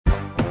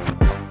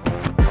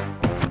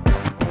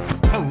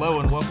Hello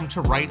and welcome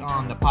to Right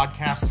On, the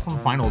podcast from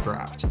Final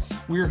Draft.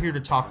 We're here to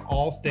talk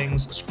all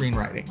things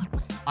screenwriting.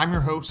 I'm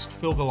your host,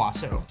 Phil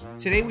Galasso.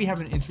 Today we have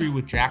an interview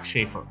with Jack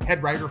Schaeffer,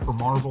 head writer for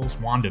Marvel's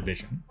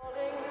WandaVision.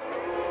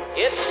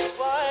 It's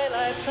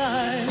twilight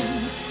time.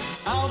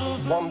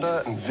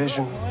 Wanda and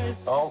Vision,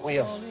 aren't we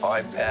a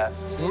five-pair?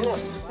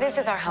 This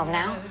is our home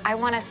now. I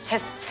want us to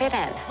fit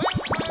in.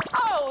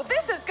 Oh,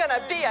 this is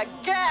gonna be a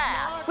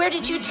gas. Where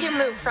did you two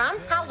move from?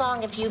 How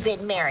long have you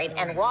been married?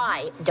 And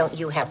why don't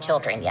you have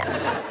children yet?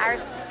 Our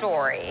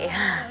story.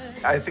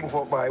 I think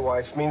what my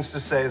wife means to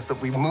say is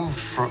that we moved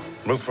from...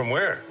 Moved from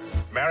where?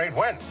 Married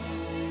when?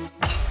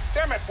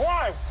 Damn it,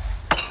 why?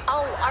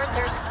 Oh,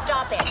 Arthur,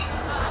 stop it.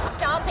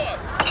 Stop it.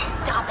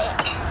 Stop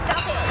it.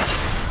 Stop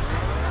it.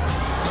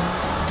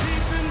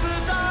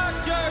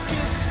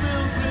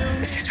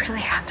 Is this really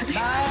happening?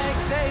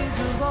 Like days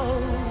of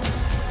old,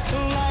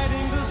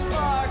 lighting the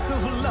spark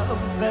of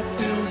love that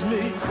fills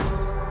me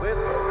with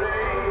the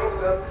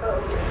rays of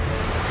love.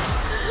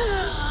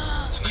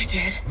 Am I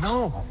dead?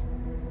 No.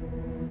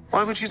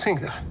 Why would you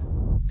think that?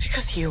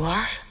 Because you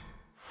are.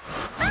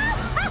 Each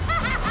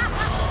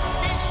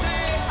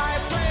day I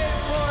pray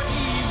for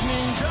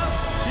evening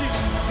just to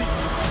be.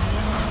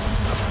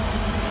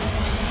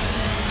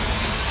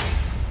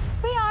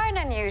 We are an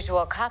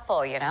unusual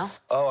couple, you know.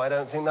 Oh, I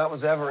don't think that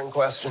was ever in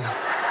question.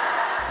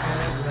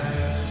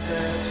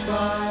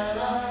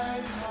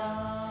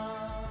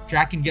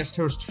 Jack and guest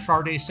host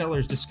Sharday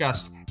Sellers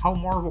discussed how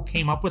Marvel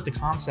came up with the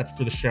concept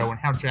for the show and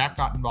how Jack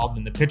got involved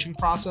in the pitching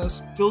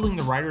process, building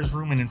the writer's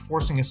room and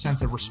enforcing a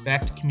sense of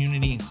respect,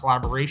 community, and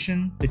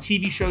collaboration, the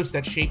TV shows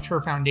that shaped her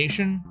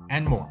foundation,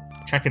 and more.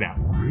 Check it out.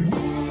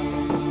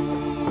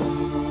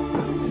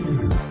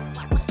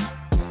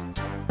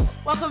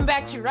 Welcome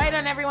back to Right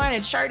On, everyone.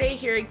 It's Sharday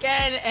here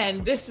again,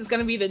 and this is going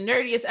to be the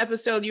nerdiest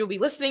episode you'll be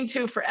listening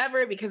to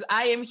forever because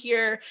I am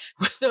here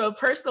with a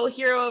personal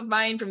hero of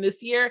mine from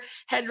this year,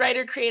 head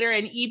writer, creator,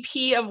 and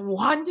EP of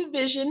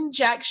WandaVision,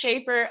 Jack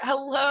Schaeffer.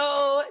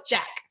 Hello,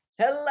 Jack.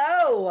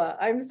 Hello.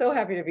 I'm so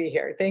happy to be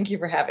here. Thank you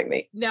for having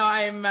me. No,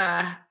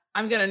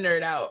 I'm going to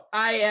nerd out.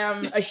 I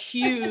am a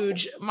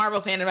huge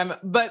Marvel fan,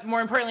 but more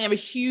importantly, I'm a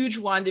huge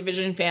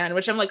WandaVision fan,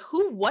 which I'm like,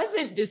 who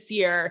wasn't this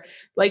year?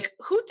 Like,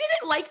 who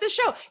didn't like the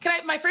show?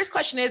 My first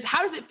question is,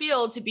 how does it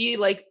feel to be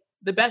like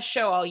the best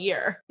show all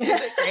year? Is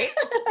it great?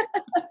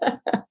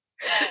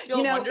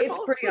 Wonderful? It's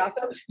pretty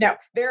awesome. Now,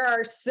 there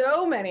are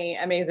so many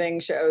amazing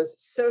shows,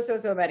 so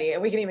many,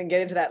 and we can even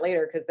get into that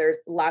later because there's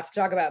lots to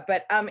talk about.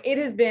 But it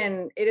has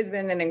been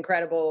an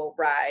incredible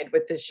ride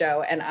with this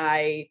show, and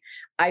I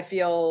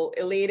feel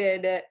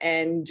elated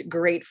and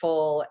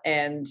grateful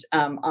and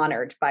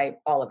honored by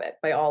all of it,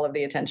 by all of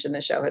the attention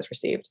the show has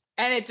received.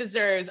 And it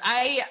deserves.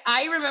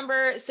 I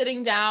remember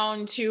sitting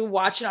down to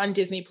watch it on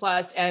Disney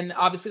Plus, and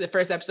obviously the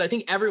first episode, I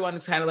think everyone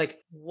was kind of like,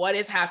 what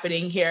is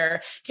happening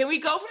here? Can we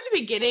go from the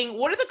beginning?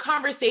 What are the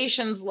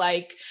conversations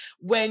like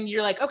when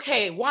you're like,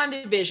 okay,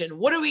 WandaVision,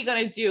 what are we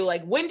going to do?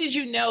 Like, when did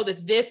you know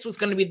that this was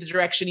going to be the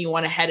direction you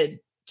want to head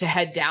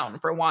down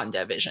for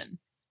WandaVision?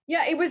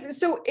 Yeah, it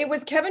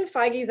was Kevin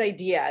Feige's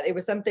idea. It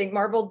was something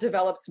Marvel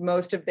develops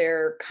most of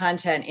their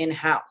content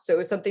in-house. So it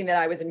was something that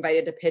I was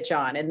invited to pitch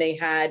on. And they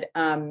had,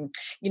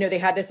 they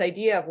had this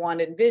idea of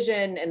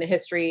WandaVision and the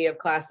history of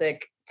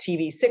classic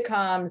TV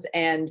sitcoms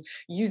and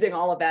using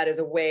all of that as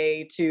a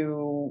way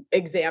to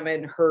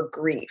examine her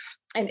grief.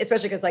 And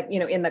especially because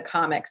in the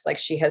comics,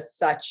 she has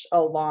such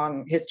a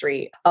long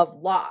history of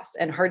loss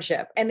and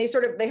hardship. And they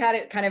had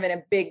it kind of in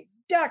a big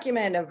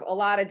document of a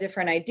lot of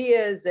different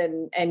ideas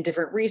and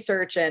different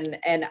research. And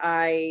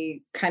I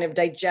kind of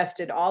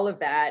digested all of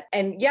that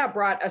and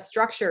brought a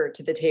structure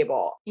to the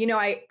table.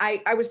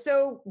 I was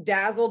so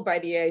dazzled by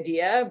the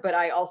idea, but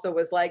I also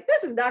was like,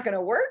 this is not going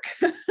to work.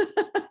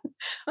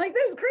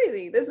 This is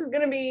crazy. This is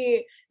going to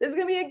be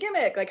a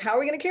gimmick. How are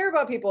we going to care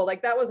about people?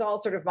 That was all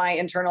sort of my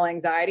internal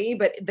anxiety,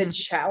 but the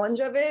challenge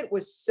of it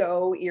was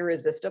so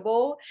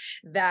irresistible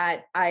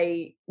that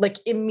I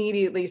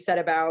immediately set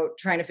about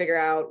trying to figure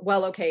out,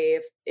 well, okay,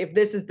 if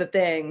this is the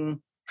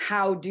thing,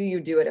 how do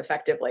you do it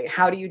effectively?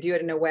 How do you do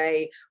it in a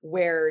way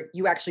where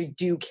you actually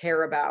do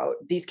care about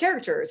these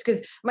characters?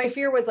 Because my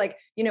fear was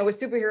with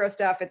superhero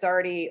stuff, it's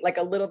already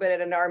a little bit at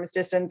an arm's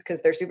distance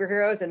because they're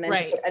superheroes. And then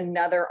to put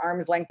another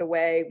arm's length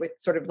away with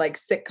sort of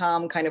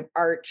sitcom kind of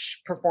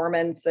arch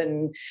performance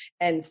and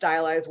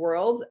stylized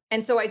worlds.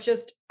 And so I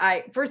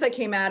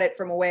came at it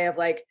from a way of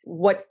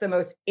what's the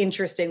most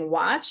interesting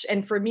watch?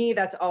 And for me,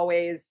 that's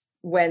always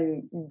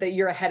when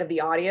you're ahead of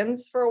the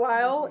audience for a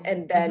while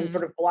and then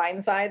sort of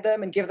blindside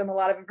them and give them a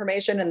lot of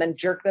information and then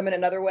jerk them in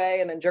another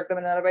way and then jerk them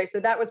in another way. So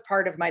that was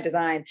part of my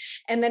design.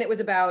 And then it was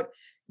about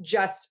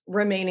just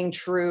remaining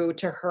true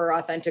to her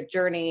authentic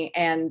journey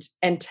and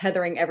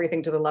tethering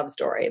everything to the love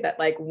story that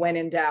when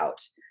in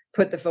doubt,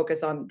 put the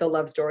focus on the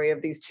love story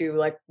of these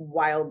two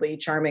wildly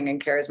charming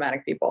and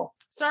charismatic people.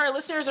 So our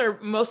listeners are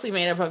mostly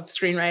made up of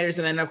screenwriters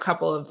and then a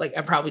couple of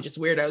probably just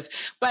weirdos.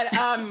 But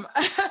and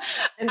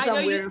some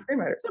weirdo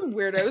screenwriters. Some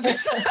weirdos.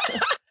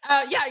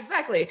 Yeah,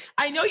 exactly.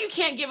 I know you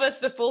can't give us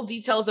the full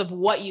details of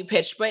what you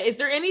pitched, but is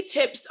there any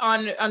tips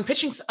on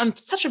pitching on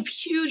such a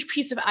huge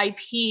piece of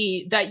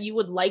IP that you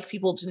would like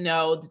people to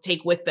know to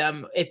take with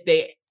them if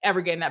they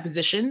ever get in that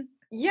position?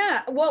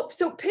 Yeah, well,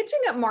 so pitching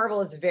at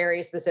Marvel is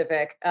very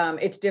specific.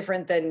 It's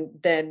different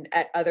than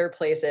at other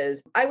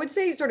places. I would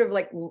say, sort of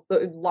like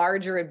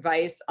larger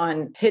advice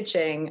on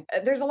pitching.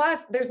 There's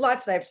lots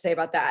that I have to say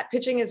about that.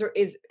 Pitching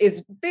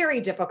is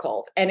very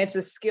difficult, and it's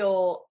a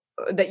skill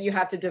that you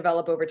have to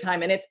develop over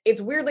time. And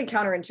it's weirdly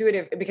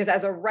counterintuitive because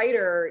as a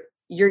writer,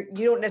 you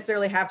don't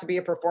necessarily have to be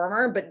a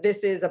performer, but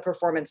this is a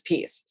performance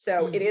piece.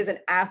 So it is an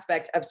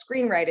aspect of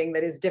screenwriting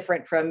that is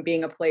different from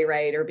being a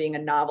playwright or being a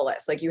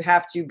novelist. Like, you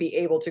have to be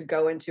able to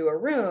go into a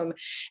room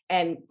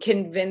and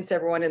convince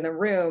everyone in the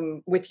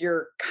room with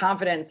your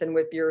confidence and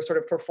with your sort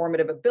of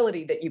performative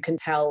ability that you can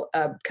tell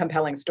a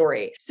compelling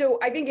story. So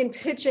I think in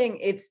pitching,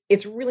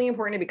 it's really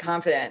important to be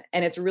confident,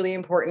 and it's really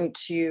important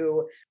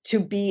to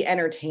be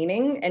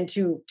entertaining and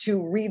to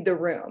read the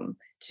room,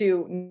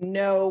 to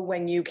know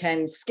when you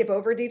can skip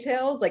over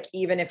details, like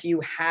even if you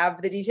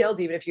have the details,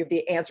 even if you have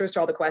the answers to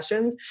all the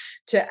questions,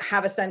 to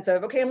have a sense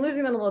of, okay, I'm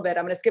losing them a little bit,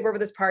 I'm going to skip over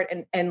this part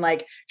and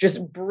like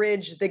just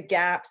bridge the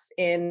gaps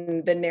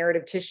in the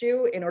narrative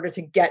tissue in order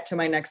to get to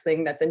my next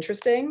thing that's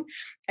interesting.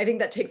 I think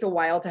that takes a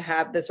while to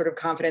have the sort of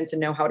confidence and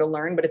know how to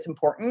learn, but it's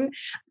important.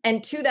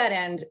 And to that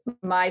end,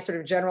 my sort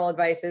of general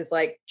advice is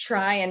like,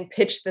 try and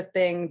pitch the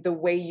thing the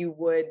way you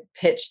would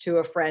pitch to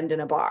a friend in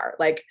a bar,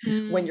 like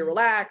when you're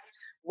relaxed,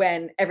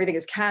 when everything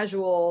is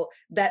casual,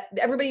 that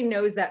everybody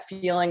knows that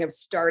feeling of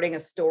starting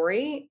a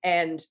story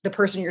and the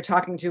person you're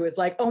talking to is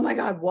like, oh my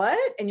God, what?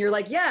 And you're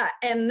like, yeah.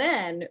 And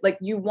then like,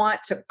 you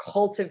want to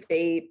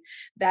cultivate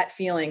that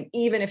feeling,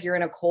 even if you're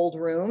in a cold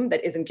room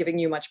that isn't giving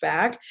you much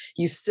back,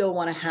 you still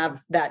want to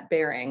have that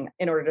bearing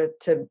in order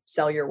to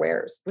sell your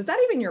wares. Was that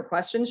even your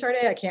question, Sade?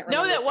 I can't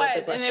remember. No, that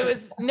was. And it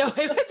was,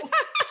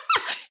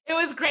 it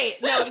was great.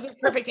 No, it was a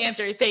perfect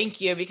answer. Thank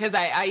you. Because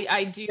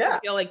I do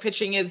feel like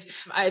pitching is,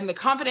 I'm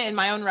confident in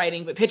my own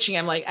writing, but pitching,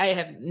 I'm like, I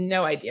have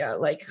no idea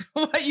like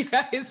what you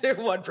guys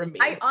want from me.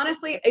 I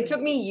honestly, it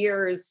took me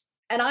years.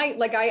 And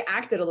I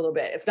acted a little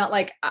bit. It's not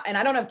like, and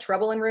I don't have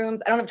trouble in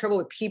rooms. I don't have trouble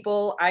with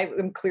people. I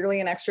am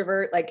clearly an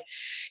extrovert. Like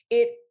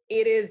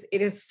it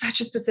is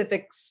such a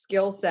specific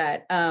skill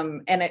set.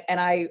 And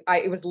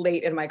it was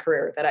late in my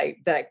career that I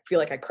feel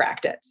like I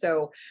cracked it.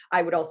 So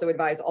I would also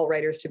advise all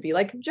writers to be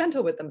like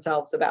gentle with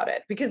themselves about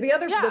it, because the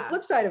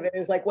flip side of it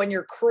is like when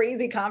you're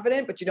crazy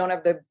confident, but you don't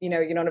have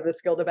the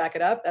skill to back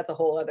it up. That's a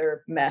whole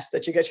other mess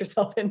that you get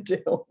yourself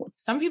into.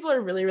 Some people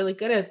are really, really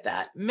good at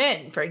that.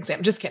 Men, for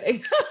example, just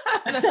kidding.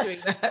 I'm not doing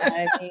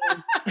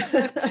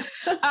that.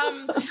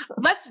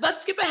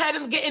 Let's skip ahead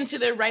and get into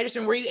the writers.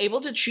 And were you able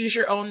to choose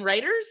your own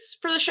writers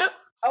for the show?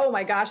 Oh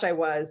my gosh, I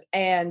was.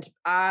 And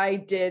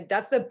I did.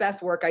 That's the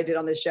best work I did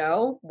on the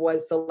show,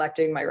 was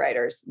selecting my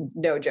writers.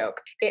 No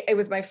joke. It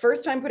was my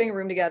first time putting a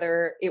room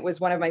together. It was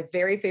one of my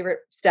very favorite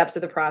steps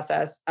of the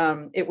process.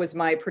 It was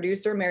my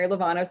producer, Mary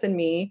Lavanos, and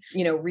me,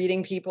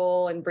 reading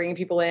people and bringing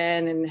people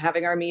in and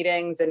having our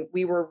meetings. And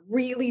we were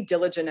really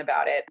diligent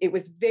about it. It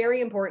was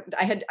very important.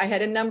 I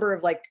had a number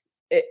of like,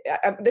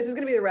 this is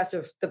going to be the rest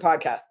of the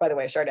podcast, by the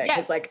way, Sade,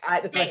 because this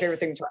is my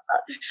favorite thing to talk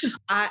about.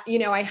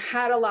 I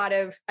had a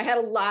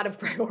lot of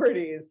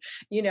priorities.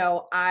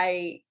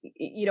 I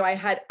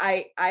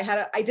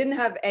didn't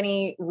have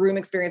any room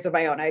experience of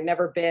my own. I'd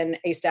never been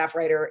a staff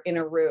writer in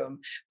a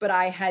room, but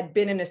I had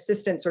been an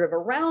assistant sort of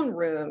around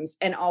rooms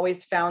and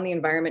always found the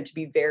environment to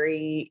be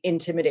very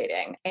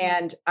intimidating.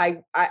 And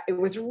it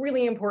was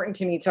really important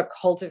to me to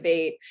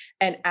cultivate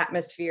an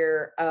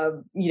atmosphere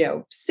of,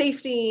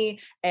 safety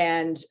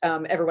and,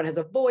 everyone has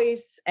a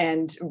voice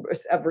and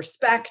of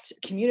respect,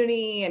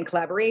 community and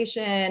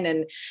collaboration.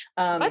 And,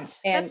 that's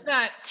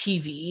not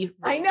TV.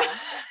 I know.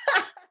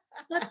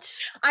 What?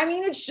 I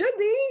mean, it should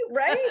be,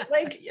 right?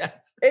 Like,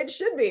 yes, it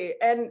should be.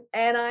 And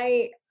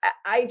I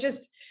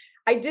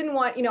didn't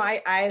want,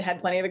 I had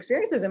plenty of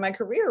experiences in my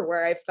career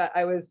where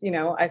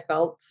I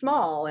felt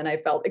small and I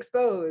felt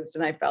exposed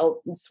and I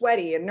felt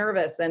sweaty and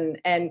nervous. And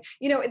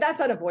that's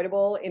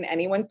unavoidable in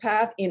anyone's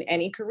path in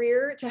any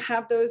career to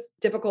have those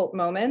difficult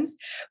moments.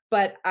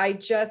 But I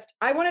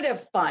wanted to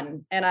have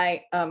fun. And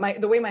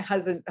the way my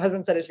husband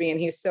said it to me, and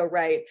he's so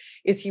right,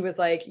 is he was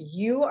like,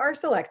 you are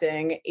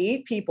selecting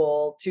 8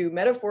 people to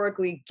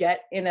metaphorically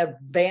get in a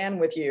van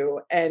with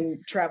you and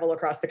travel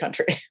across the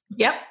country.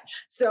 Yep.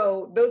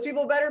 So those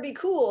people better be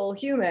cool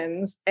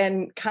humans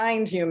and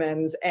kind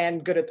humans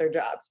and good at their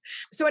jobs.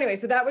 So anyway,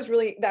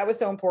 that was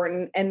so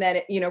important. And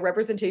then,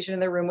 representation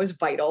in the room was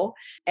vital.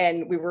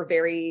 And we were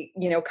very,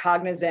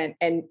 cognizant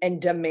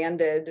and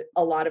demanded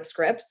a lot of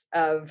scripts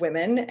of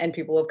women and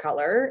people of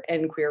color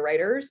and queer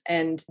writers.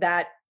 And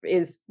that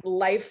is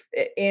life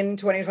in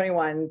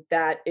 2021.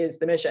 That is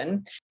the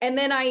mission. And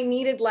then I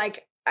needed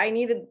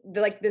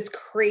this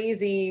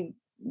crazy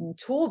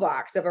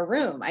toolbox of a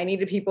room. I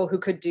needed people who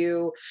could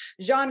do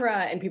genre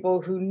and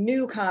people who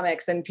knew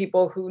comics and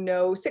people who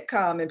know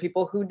sitcom and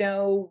people who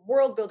know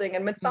world building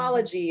and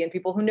mythology and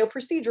people who know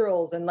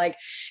procedurals and like,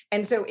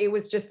 and so it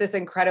was just this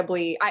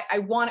incredibly,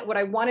 what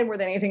I wanted more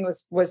than anything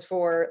was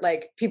for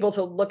like people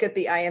to look at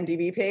the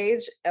IMDb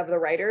page of the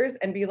writers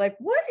and be like,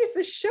 what is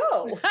this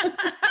show?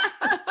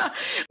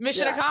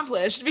 Mission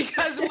accomplished,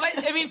 because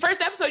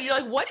first episode, you're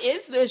like, what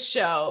is this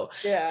show?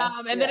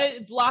 And then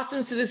it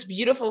blossoms to this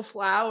beautiful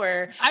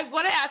flower. I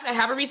want to ask, I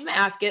have a reason to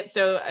ask it.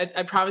 So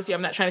I promise you,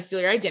 I'm not trying to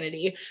steal your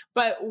identity,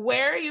 but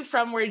where are you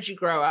from? Where did you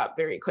grow up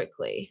very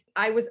quickly?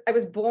 I was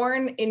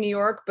born in New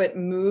York, but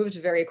moved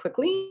very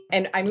quickly.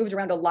 And I moved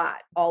around a lot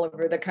all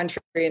over the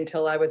country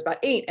until I was about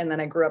 8. And then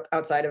I grew up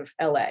outside of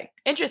LA.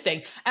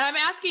 Interesting. And I'm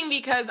asking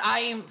because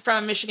I'm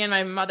from Michigan.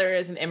 My mother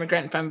is an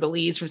immigrant from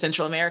Belize, from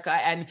Central America.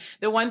 And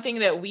the one thing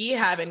that we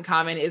have in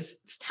common is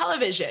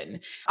television.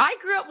 I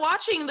grew up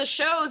watching the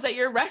shows that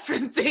you're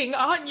referencing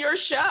on your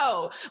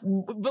show.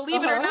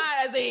 Believe it or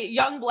not, as a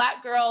young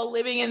Black girl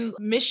living in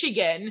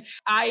Michigan,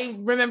 I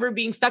remember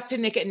being stuck to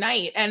Nick at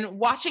Night and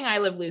watching I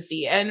Love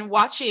Lucy and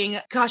watching,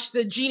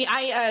 the Genie,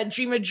 I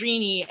Dream of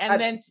Jeannie. And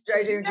then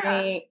I Dream of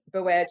Jeannie,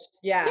 Bewitched.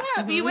 Yeah.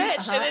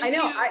 Bewitched. And then I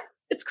know.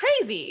 It's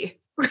crazy.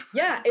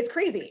 Yeah, it's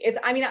crazy.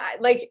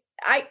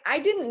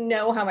 I didn't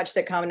know how much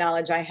sitcom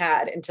knowledge I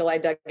had until I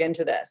dug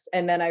into this.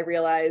 And then I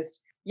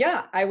realized,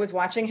 I was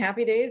watching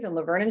Happy Days and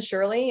Laverne and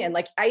Shirley. And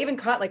like, I even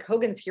caught like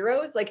Hogan's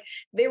Heroes. Like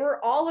they were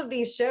all of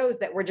these shows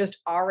that were just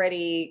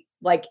already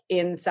like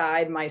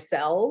inside my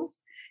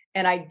cells.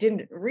 And I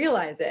didn't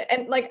realize it.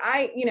 And like,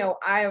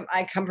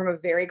 I come from a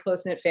very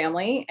close-knit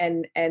family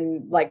and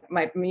like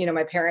my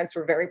parents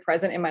were very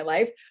present in my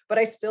life, but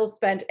I still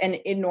spent an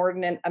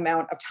inordinate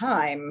amount of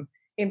time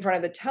in front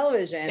of the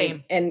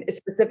television. And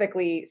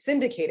specifically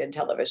syndicated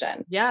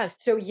television. Yes.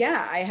 So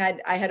I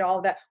had all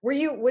of that.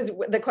 Was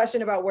the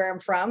question about where I'm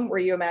from? Were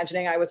you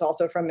imagining I was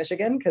also from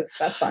Michigan? Because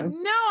that's fun.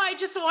 No, I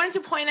just wanted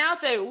to point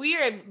out that we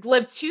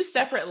live two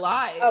separate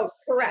lives. Oh,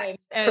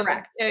 correct.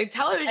 Correct.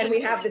 Television. And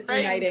we have this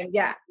uniting.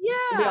 Yeah.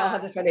 We all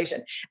have this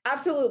foundation.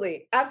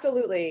 Absolutely.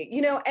 Absolutely.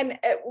 And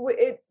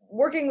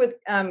working with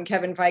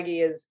Kevin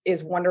Feige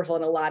is wonderful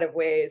in a lot of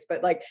ways,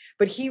 but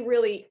he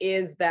really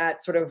is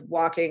that sort of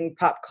walking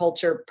pop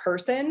culture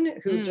person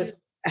who just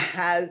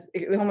has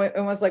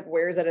almost like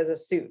wears it as a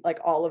suit, like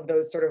all of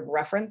those sort of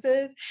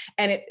references.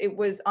 And it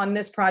was on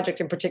this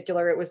project in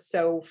particular, it was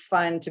so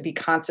fun to be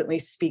constantly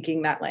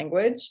speaking that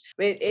language.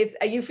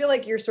 You feel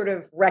like you're sort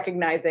of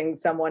recognizing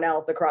someone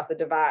else across a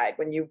divide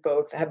when you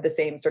both have the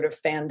same sort of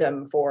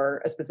fandom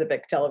for a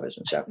specific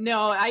television show.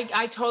 No,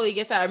 I totally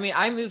get that. I mean,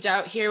 I moved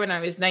out here when I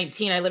was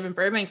 19. I live in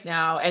Burbank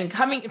now, and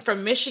coming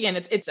from Michigan,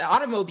 it's an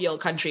automobile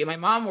country. My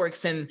mom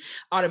works in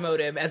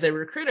automotive as a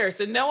recruiter.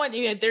 So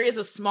there is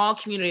a small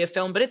community of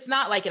film, but it's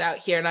not like it out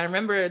here. And I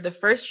remember the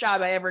first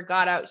job I ever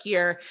got out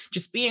here,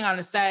 just being on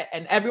a set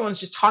and everyone's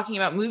just talking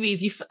about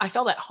movies. I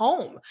felt at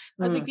home.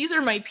 I was like, these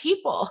are my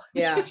people.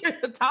 Yeah. These are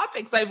the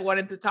topics I've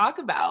wanted to talk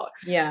about.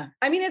 Yeah.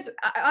 I mean, it's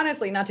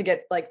honestly not to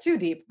get like too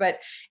deep, but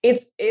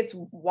it's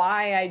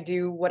why I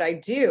do what I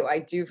do. I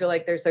do feel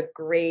like there's a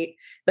great,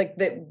 like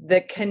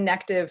the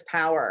connective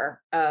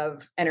power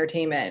of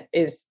entertainment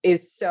is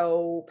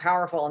so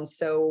powerful and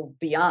so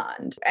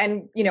beyond.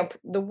 And,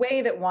 the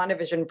way that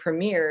WandaVision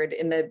premiered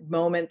in the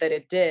moment that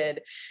it did,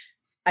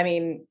 I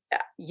mean,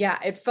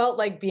 it felt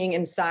like being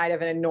inside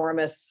of an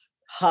enormous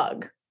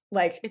hug,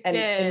 like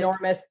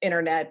enormous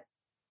internet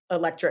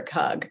electric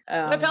hug.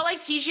 It felt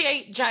like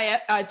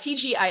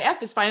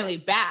TGIF is finally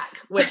back,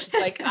 which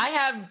like I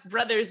have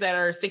brothers that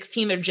are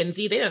 16, they're Gen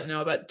Z. They don't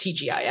know about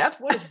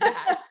TGIF. What is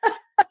that?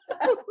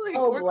 Like,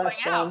 we're going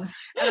out.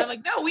 And I'm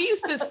like, no, we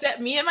used to sit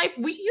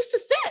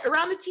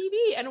around the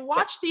TV and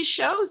watch these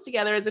shows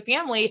together as a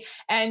family.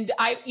 And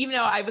I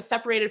was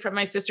separated from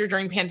my sister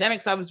during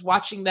pandemic. So I was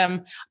watching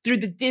them through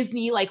the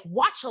Disney, like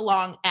watch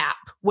along app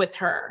with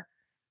her,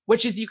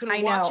 which is you can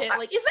watch it.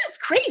 Like, it's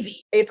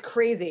crazy. It's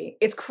crazy.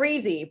 It's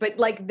crazy. But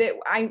like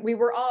we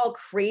were all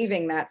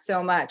craving that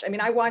so much. I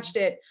mean, I watched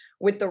it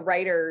with the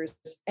writers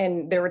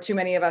and there were too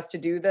many of us to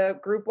do the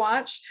group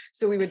watch.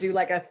 So we would do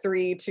like a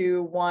 3,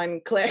 2,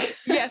 1 click.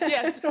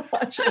 Yes.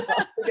 Watch it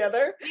all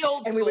together. The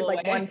old school and we would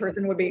like way. One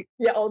person would be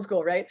old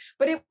school, right?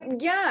 But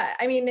that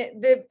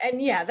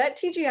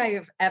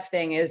TGIF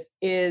thing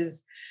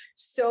is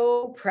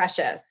so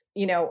precious.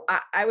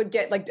 I would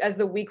get like, as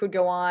the week would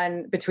go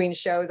on between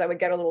shows, I would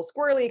get a little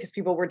squirrely because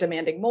people were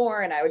demanding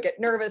more and I would get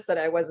nervous that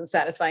I wasn't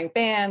satisfying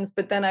fans.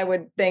 But then I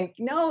would think,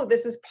 no,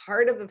 this is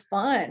part of the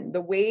fun.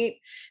 The wait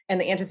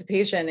and the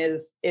anticipation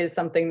is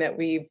something that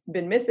we've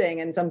been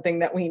missing and something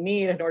that we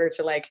need in order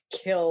to like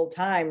kill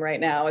time right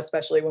now,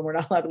 especially when we're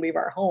not allowed to leave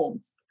our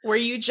homes. Were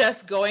you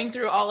just going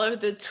through all of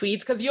the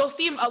tweets? Because you'll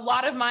see a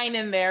lot of mine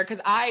in there because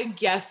I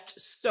guessed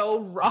so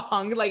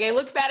wrong. Like I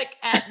look back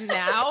at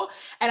now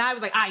and I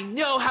was like, I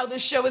know how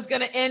this show is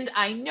going to end.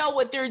 I know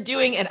what they're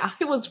doing. And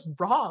I was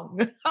wrong.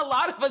 A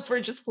lot of us were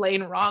just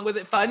plain wrong. Was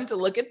it fun to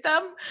look at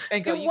them?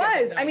 And go, it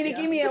was. I mean, it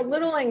gave me a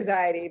little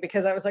anxiety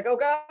because I was like, oh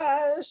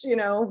gosh, you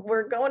know,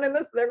 they're going in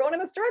this direction.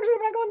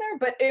 I'm not going there.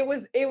 But it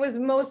was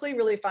mostly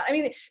really fun. I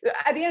mean,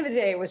 at the end of the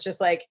day, it was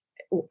just like,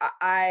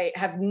 I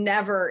have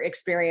never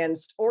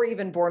experienced or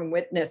even borne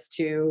witness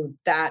to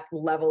that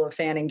level of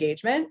fan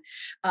engagement.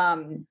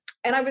 And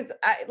I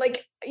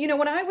like, you know,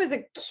 when I was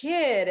a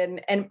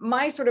kid and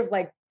my sort of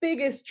like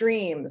biggest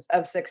dreams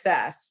of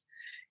success,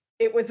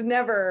 it was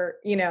never,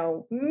 you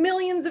know,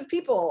 millions of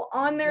people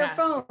on their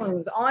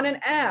phones, on an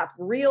app,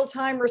 real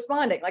time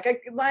responding. Like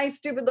my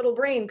stupid little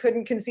brain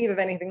couldn't conceive of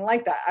anything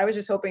like that. I was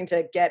just hoping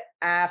to get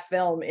a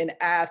film in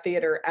a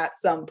theater at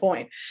some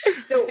point.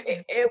 So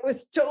it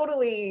was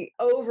totally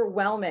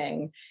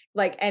overwhelming,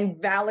 like, and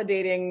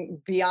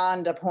validating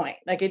beyond a point.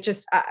 Like it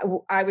just,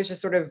 I was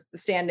just sort of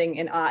standing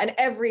in awe. And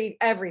every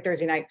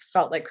Thursday night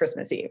felt like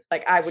Christmas Eve.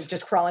 Like I would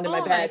just crawl into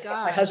my bed,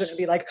 my husband would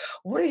be like,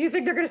 what do you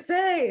think they're going to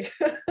say?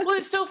 Well,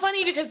 it's so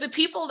funny because the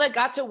people that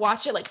got to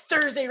watch it like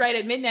Thursday right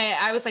at midnight,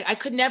 I was like, I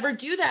could never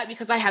do that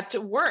because I had to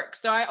work.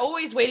 So I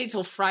always waited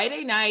till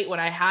Friday night when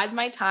I had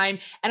my time,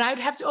 and I would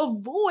have to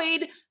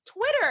avoid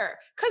Twitter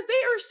because they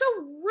are so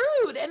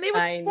rude and they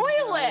would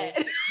spoil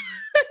it.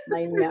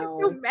 I know.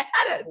 So mad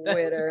at them.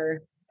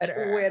 Twitter.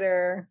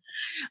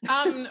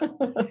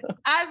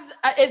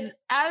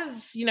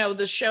 As you know,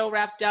 the show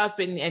wrapped up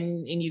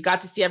and you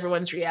got to see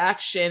everyone's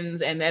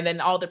reactions and then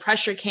all the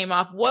pressure came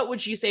off. What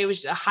would you say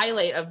was a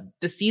highlight of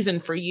the season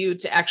for you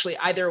to actually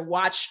either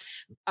watch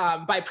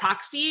by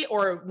proxy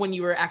or when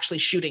you were actually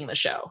shooting the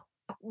show?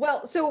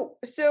 Well,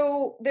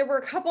 so there were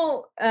a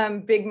couple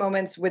big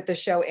moments with the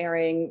show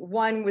airing.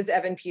 One was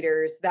Evan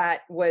Peters.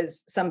 That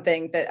was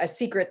a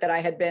secret that I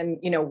had been,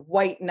 you know,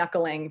 white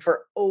knuckling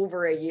for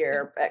over a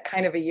year,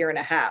 kind of a year and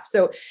a half.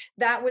 So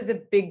that was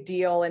a big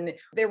deal. And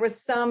there was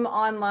some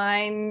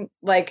online,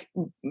 like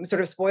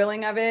sort of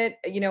spoiling of it,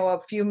 you know, a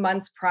few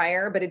months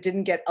prior, but it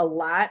didn't get a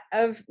lot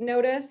of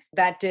notice.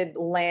 That did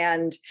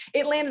land.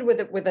 It landed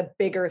with a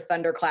bigger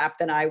thunderclap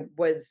than I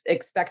was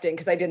expecting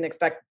because I didn't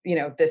expect, you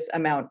know, this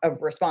amount of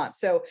response.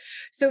 So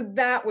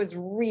that was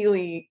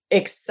really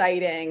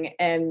exciting.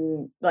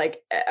 And like,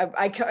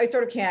 I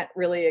sort of can't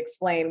really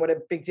explain what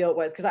a big deal it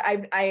was. Cause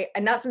I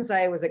not since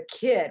I was a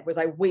kid, was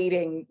I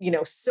waiting, you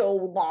know, so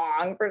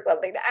long for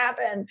something to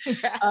happen.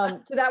 Yeah.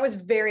 So that was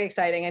very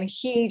exciting. And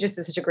he just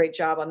did such a great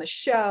job on the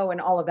show.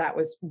 And all of that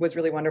was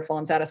really wonderful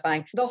and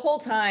satisfying. The whole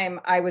time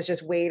I was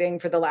just waiting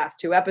for the last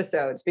 2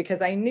 episodes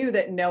because I knew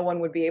that no one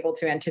would be able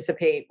to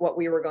anticipate what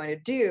we were going to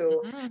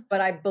do,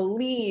 but I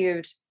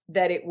believed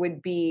that it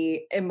would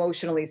be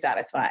emotionally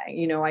satisfying.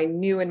 You know, I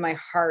knew in my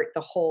heart the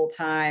whole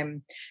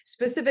time,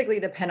 specifically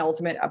the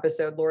penultimate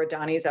episode, Laura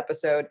Donnie's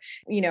episode,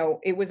 you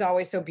know, it was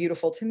always so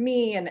beautiful to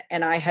me.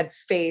 And I had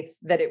faith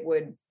that it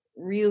would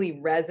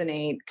really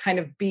resonate kind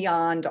of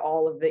beyond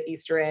all of the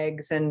Easter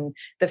eggs and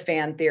the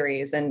fan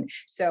theories. And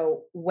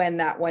so when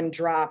that one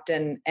dropped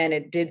and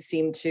it did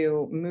seem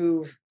to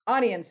move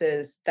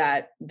audiences,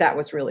 that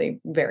was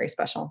really very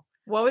special.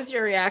 What was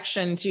your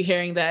reaction to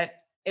hearing that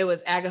it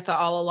was Agatha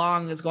all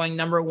along is going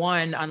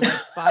 #1 on like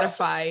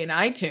Spotify and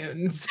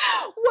iTunes?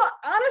 Well,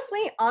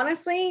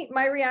 honestly,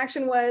 my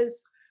reaction was,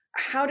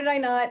 how did I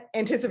not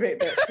anticipate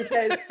this?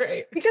 Because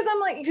because I'm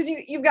like, because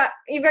you've got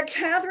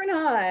Catherine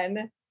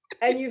Hahn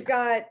and you've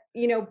got,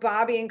 you know,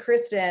 Bobby and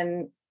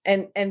Kristen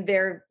and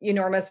their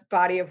enormous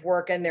body of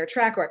work and their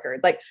track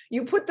record. Like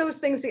you put those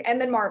things and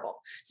then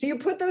Marvel. So you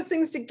put those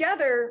things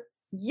together.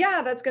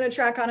 Yeah, that's going to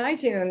track on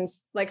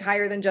iTunes like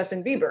higher than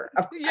Justin Bieber.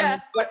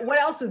 Yeah. What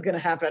else is going to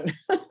happen?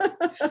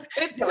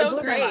 It's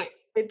so great.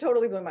 It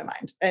totally blew my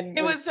mind. And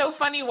it was so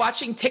funny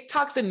watching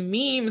TikToks and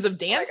memes of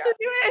dance to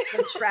do it.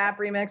 The trap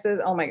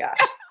remixes. Oh my gosh.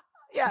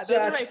 Yeah, those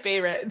are my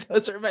favorite.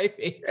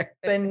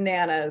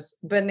 Bananas.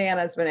 But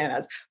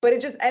it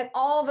just, and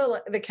all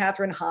the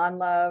Catherine Hahn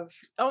love.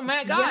 Oh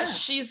my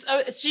gosh,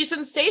 yeah. She's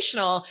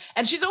sensational,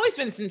 and she's always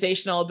been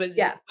sensational. But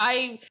yes, I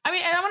mean,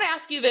 and I want to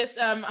ask you this.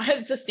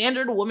 It's a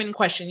standard woman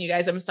question, you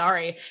guys. I'm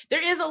sorry.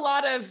 There is a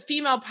lot of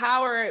female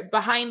power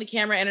behind the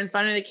camera and in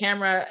front of the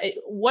camera.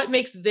 What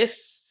makes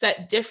this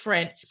set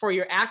different for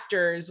your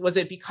actors? Was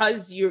it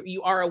because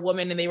you are a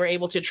woman and they were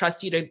able to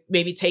trust you to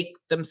maybe take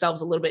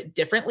themselves a little bit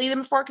differently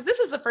than before? Because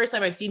this is the first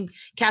time I've seen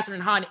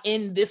Catherine Hahn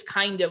in this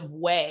kind of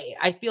way.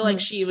 I feel like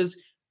she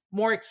was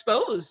more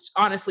exposed,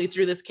 honestly,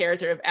 through this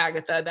character of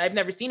Agatha that I've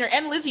never seen her.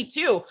 And Lizzie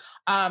too.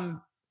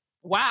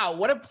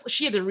 Wow.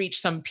 She had to reach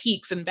some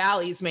peaks and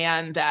valleys,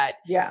 man, that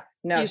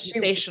she's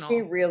sensational.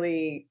 She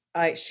really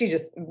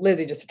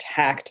Lizzie just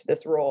attacked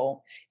this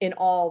role in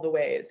all the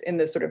ways, in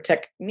the sort of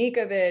technique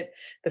of it,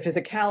 the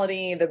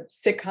physicality, the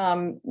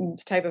sitcom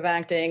type of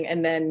acting,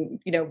 and then,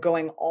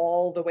 going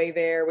all the way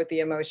there with the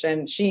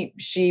emotion. She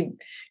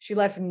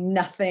left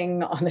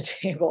nothing on the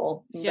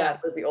table. Yeah.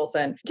 That Lizzie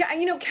Olsen. Yeah,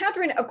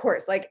 Catherine, of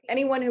course, like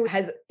anyone who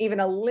has even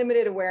a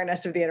limited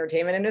awareness of the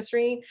entertainment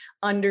industry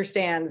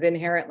understands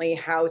inherently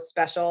how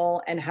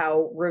special and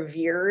how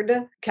revered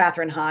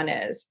Catherine Hahn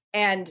is.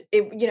 And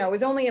it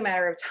was only a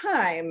matter of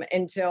time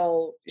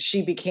until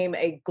she became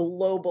a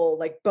global,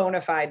 like,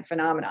 bona fide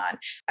phenomenon.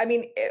 I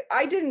mean,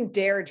 I didn't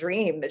dare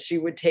dream that she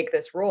would take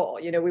this role.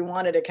 We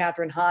wanted a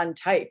Catherine Hahn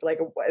type,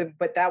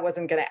 but that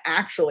wasn't going to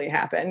actually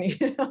happen.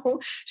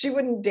 She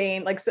wouldn't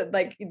deign,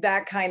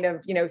 that kind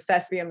of,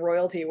 thespian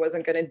royalty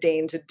wasn't going to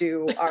deign to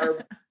do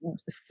our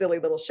silly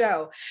little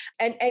show.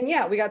 And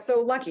yeah, we got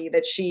so lucky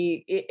that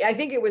I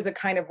think it was a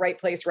kind of right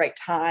place, right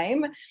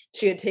time.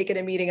 She had taken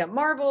a meeting at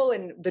Marvel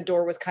and the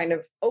door was kind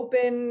of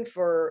open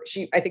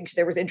I think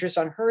there was interest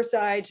on her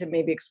side to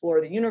maybe explore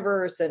the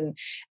universe, and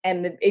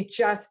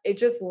it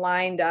just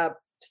lined up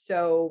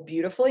so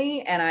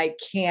beautifully. And I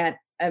can't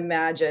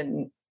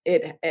imagine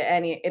it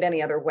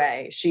any other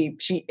way. She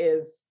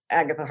is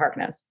Agatha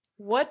Harkness.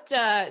 What,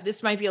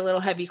 this might be a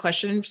little heavy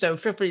question, so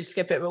feel free to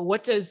skip it, but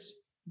what does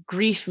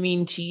grief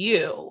mean to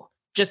you?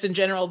 Just in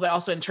general, but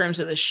also in terms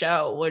of the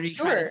show. What are you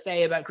trying to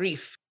say about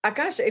grief?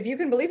 Gosh, if you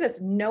can believe this,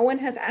 no one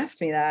has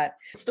asked me that.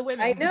 It's the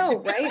women. I know,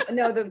 right?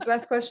 No, the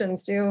best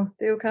questions do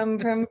come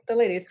from the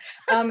ladies.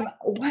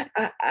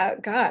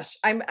 Gosh,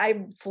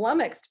 I'm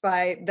flummoxed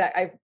by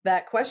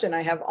that question.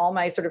 I have all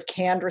my sort of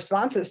canned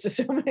responses to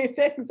so many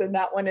things, and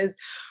that one is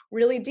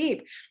really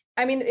deep.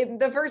 I mean,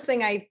 the first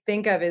thing I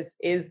think of is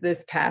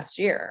this past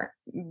year,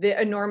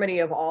 the enormity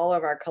of all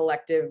of our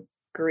collective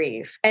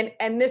grief. And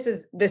this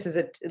is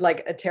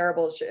a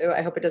terrible show.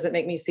 I hope it doesn't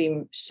make me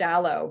seem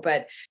shallow,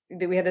 but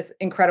we had this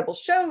incredible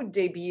show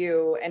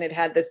debut and it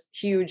had this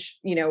huge,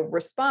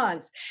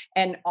 response,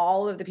 and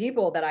all of the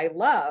people that I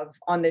love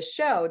on this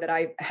show that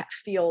I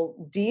feel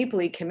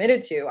deeply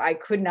committed to, I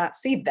could not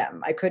see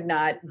them. I could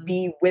not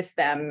be with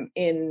them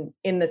in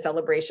the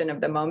celebration of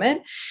the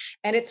moment.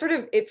 And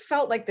it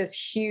felt like this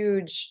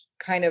huge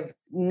kind of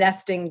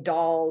nesting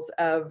dolls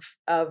of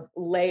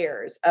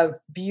layers of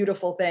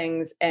beautiful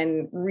things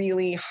and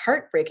really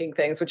heartbreaking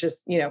things, which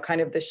is,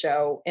 kind of the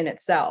show in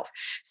itself.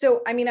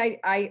 So, I mean,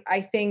 I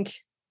think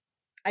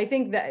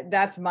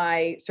that's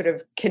my sort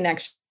of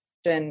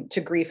connection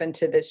to grief and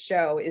to this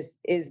show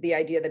is the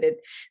idea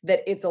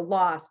that it's a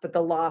loss, but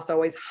the loss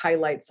always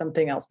highlights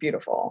something else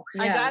beautiful.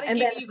 I gotta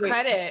give you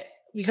credit.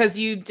 Because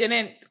you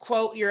didn't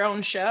quote your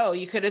own show.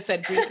 You could have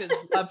said grief is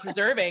love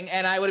preserving,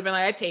 and I would have been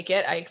like, I take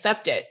it, I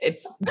accept it.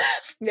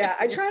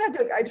 I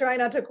try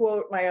not to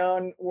quote my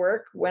own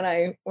work when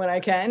I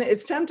can.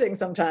 It's tempting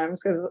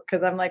sometimes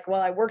because I'm like,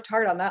 well, I worked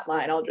hard on that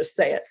line. I'll just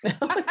say it.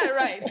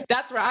 Right.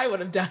 That's where I would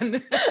have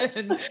done.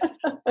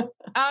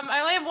 I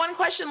only have one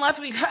question left.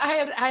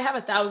 I have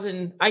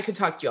 1,000. I could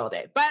talk to you all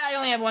day, but I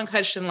only have one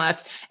question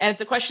left. And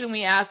it's a question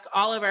we ask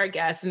all of our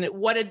guests. And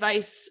what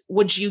advice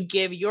would you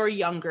give your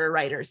younger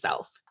writer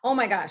self? Oh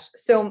my gosh.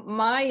 So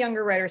my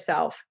younger writer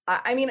self,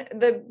 I mean,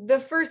 the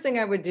first thing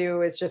I would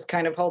do is just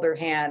kind of hold her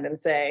hand and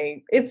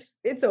say, it's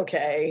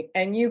okay.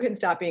 And you can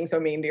stop being so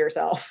mean to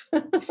yourself.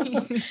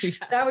 Yes.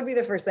 That would be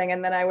the first thing.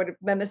 And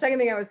then the second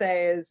thing I would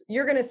say is,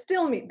 you're going to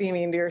still be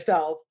mean to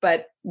yourself,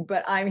 but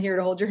I'm here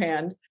to hold your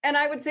hand. And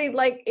I would say,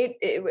 like,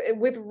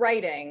 with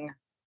writing,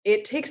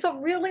 it takes a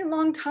really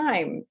long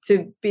time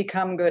to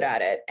become good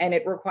at it, and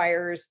it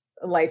requires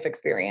life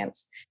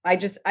experience. I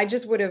just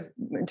would have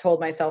told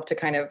myself to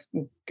kind of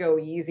go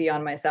easy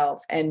on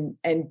myself and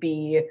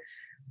be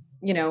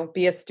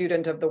a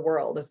student of the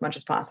world as much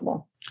as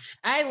possible.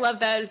 I love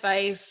that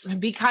advice.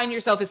 Be kind to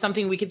yourself is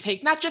something we could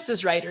take, not just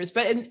as writers,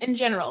 but in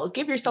general.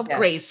 Give yourself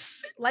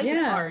grace. Life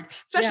is hard,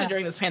 especially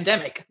during this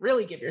pandemic.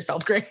 Really give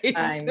yourself grace.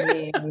 I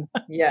mean,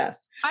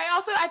 yes. I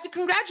also have to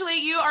congratulate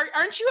you.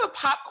 Aren't you a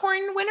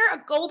popcorn winner? A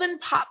golden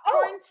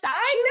popcorn statue?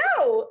 I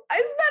know.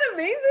 Isn't that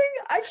amazing?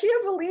 I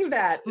can't believe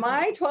that.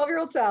 My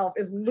 12-year-old self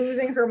is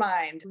losing her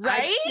mind.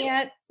 Right? I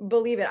can't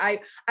believe it.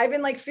 I've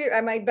been like,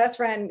 my best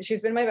friend,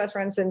 she's been my best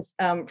friend since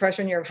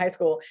freshman year of high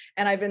school.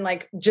 And I've been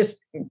like,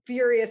 just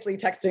furiously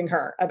texting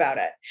her about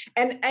it.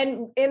 And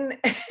in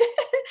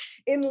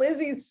in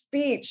Lizzie's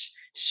speech,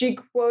 she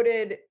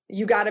quoted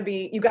 "You Gotta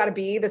Be"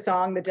 the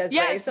song, the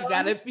Desiree song.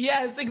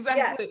 Yes,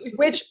 exactly.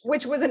 Yes,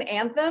 which was an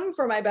anthem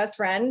for my best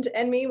friend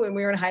and me when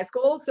we were in high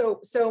school.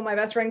 So my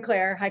best friend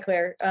Claire, hi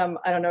Claire.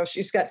 I don't know,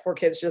 she's got 4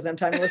 kids. She doesn't have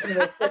time to listen to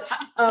this, but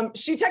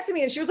she texted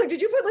me and she was like,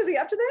 "Did you put Lizzie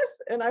up to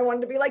this?" And I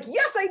wanted to be like,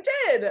 "Yes, I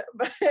did."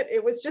 But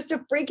it was just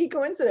a freaky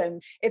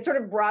coincidence. It sort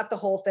of brought the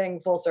whole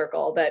thing full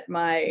circle, that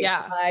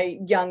my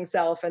young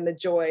self and the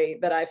joy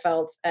that I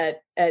felt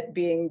at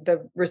being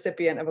the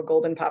recipient of a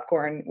golden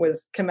popcorn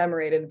was commemorated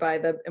exhilarated by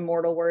the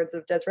immortal words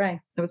of Desiree.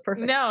 It was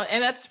perfect. No,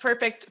 and that's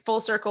perfect full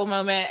circle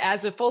moment.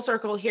 As a full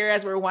circle here,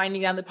 as we're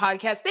winding down the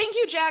podcast. Thank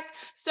you, Jack,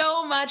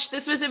 so much.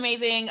 This was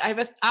amazing.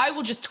 I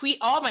will just tweet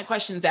all my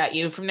questions at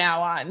you from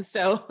now on.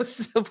 So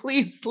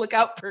please look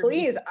out for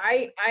me.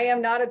 I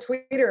am not a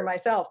tweeter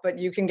myself, but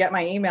you can get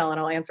my email and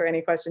I'll answer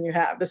any question you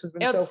have. This has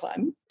been so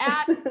fun.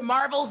 At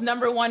Marvel's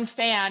 #1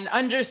 fan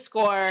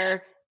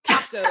 _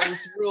 tacos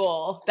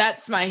rule.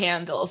 That's my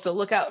handle. So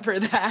look out for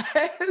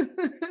that.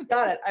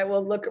 Got it. I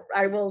will.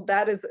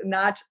 That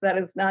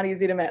is not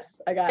easy to miss.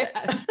 I got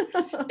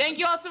it. Thank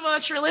you all so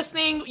much for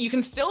listening. You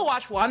can still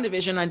watch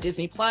WandaVision on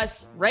Disney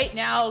Plus right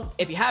now.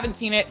 If you haven't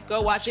seen it,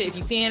 go watch it. If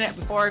you've seen it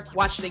before,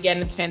 watch it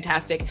again. It's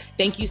fantastic.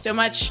 Thank you so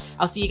much.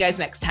 I'll see you guys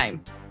next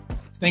time.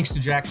 Thanks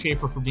to Jack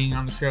Schaeffer for being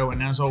on the show,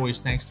 and as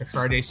always, thanks to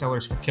Sade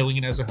Sellers for killing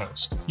it as a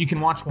host. You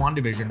can watch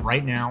WandaVision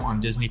right now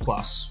on Disney+.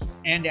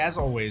 And as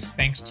always,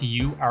 thanks to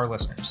you, our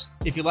listeners.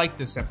 If you liked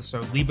this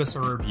episode, leave us a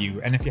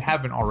review, and if you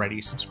haven't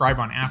already, subscribe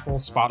on Apple,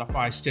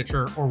 Spotify,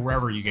 Stitcher, or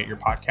wherever you get your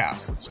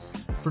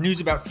podcasts. For news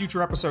about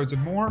future episodes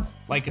and more,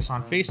 like us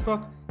on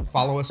Facebook,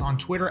 follow us on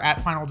Twitter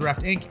at Final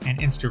Draft Inc. and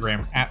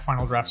Instagram at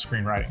Final Draft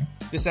Screenwriting.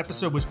 This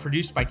episode was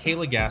produced by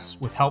Kayla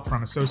Guess with help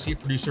from associate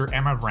producer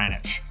Emma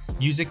Vranich.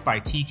 Music by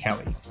T.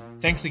 Kelly.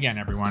 Thanks again,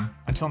 everyone.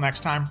 Until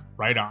next time,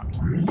 right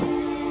on.